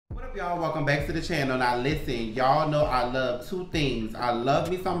up, y'all? Welcome back to the channel. Now listen, y'all know I love two things. I love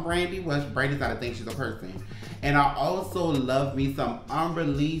me some Brandy, which Brandy's not a thing, she's a person. And I also love me some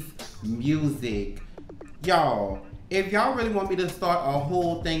unreleased music. Y'all, if y'all really want me to start a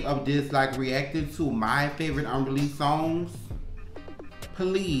whole thing of this, like reacting to my favorite unreleased songs,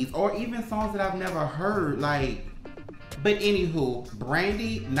 please. Or even songs that I've never heard, like. But anywho,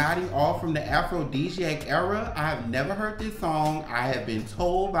 Brandy, Nodding Off from the Aphrodisiac era. I have never heard this song. I have been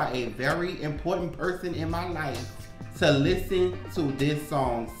told by a very important person in my life to listen to this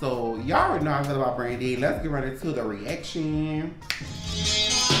song. So y'all already know how I feel about Brandy. Let's get right into the reaction.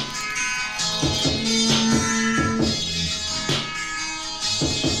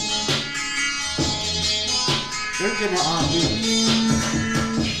 Let's get my R&B.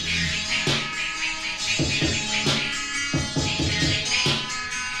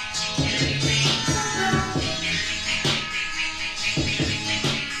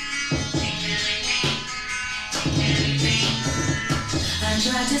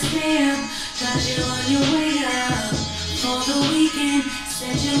 Tried to stay up, got you on your way up for the weekend.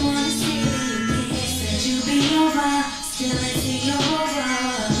 Said you wanna see me again. Said you be over, still ain't see you over.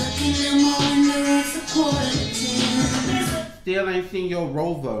 Looking in my window, it's a 9:45. Still ain't seen your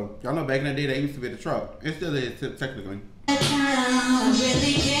Rover. Y'all know back in the day that used to be the truck. It still is technically. I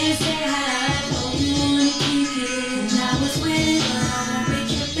really can't say hi. Oh, you wanna kick it? And I was with it, but I won't be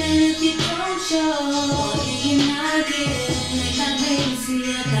tripping if you don't show. Oh, yeah, you're not getting.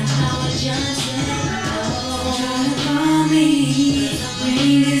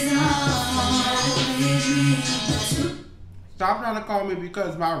 Stop trying to call me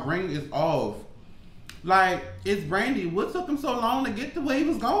because my ring is off. Like, it's Brandy. What took him so long to get the way he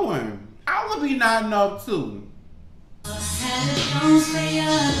was going? I would be nodding up too.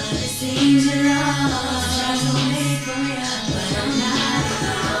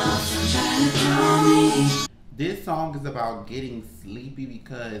 This song is about getting sleepy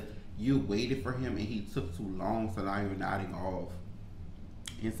because you waited for him and he took too long, so now you're nodding off.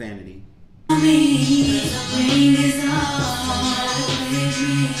 Insanity.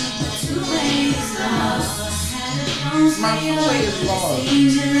 My two-way is lost.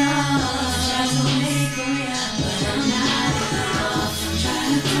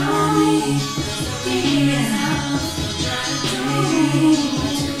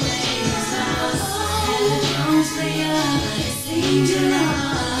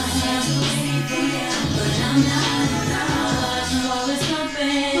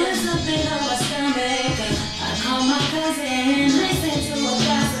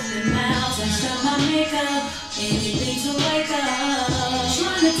 Anything to wake up,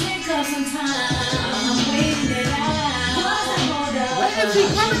 trying to take up some time. I'm waiting it out. Where is he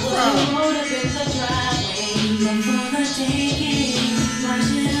coming from? Hold up in the driveway for the taking. Why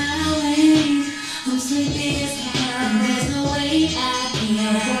should I wait? I'm sleepy as hell. There's no way I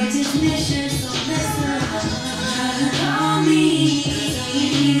can avoid this mission, so listen. Try to call me.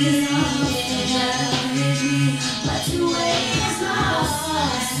 But two ways lost.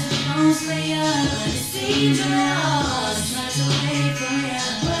 Don't stay up. Seems you're lost. Try to wait for you,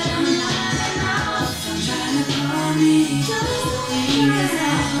 but I'm not enough. Don't try to call me. Don't wait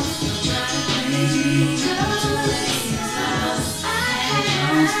out. Don't try to praise me. Don't listen lost.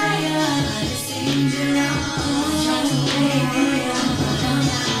 Don't stay up. It seems you're lost. Try to wait for you, but I'm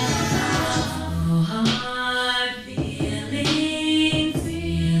not enough. Oh, hard feeling,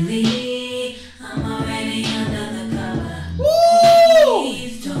 feeling. I'm already under the cover. Woo!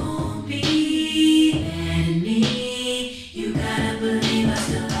 Please don't be. You gotta believe I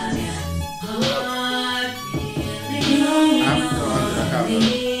still love you. Hard feeling.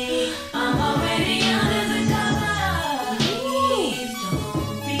 I'm already under the cover. Please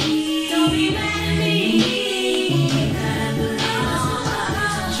don't be mad at me. You gotta believe I still love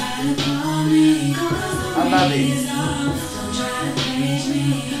you. Don't try to call me. I love it. Don't try to praise me.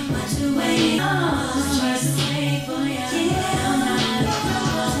 But to wait don't try to stay for you. I'm not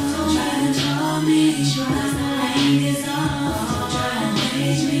enough. Don't try to call me. Try to is off. Try to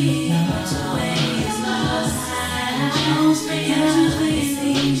praise me. But your way is lost. Don't stay up. It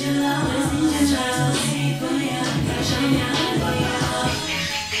seems you're lost. Just try to stay for you. I'm not enough.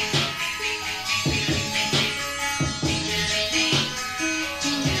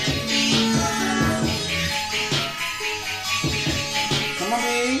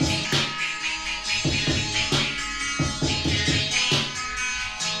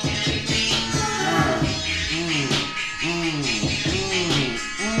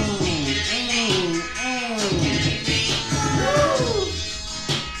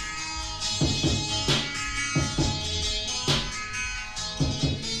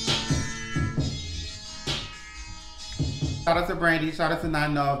 Shout out to Brandy. Shout out to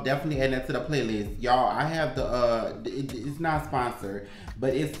Nine Off. Definitely add that to the playlist. Y'all, I have the, it's not sponsored,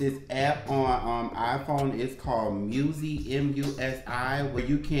 but it's this app on iPhone. It's called Musi, M-U-S-I, where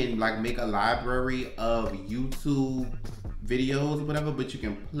you can like make a library of YouTube videos or whatever, but you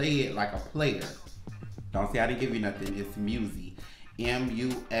can play it like a player. Don't say I didn't give you nothing. It's Musi,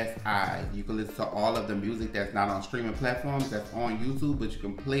 M-U-S-I. You can listen to all of the music that's not on streaming platforms, that's on YouTube, but you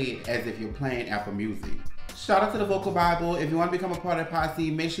can play it as if you're playing Apple Music. Shout out to the Vocal Bible. If you want to become a part of the posse,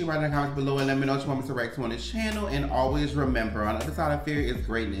 make sure you write in the comments below and let me know what you want me to react to on this channel. And always remember, on the other side of fear is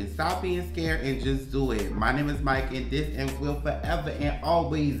greatness. Stop being scared and just do it. My name is Mike, and this and will forever and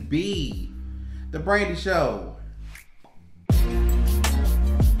always be The Brandy Show.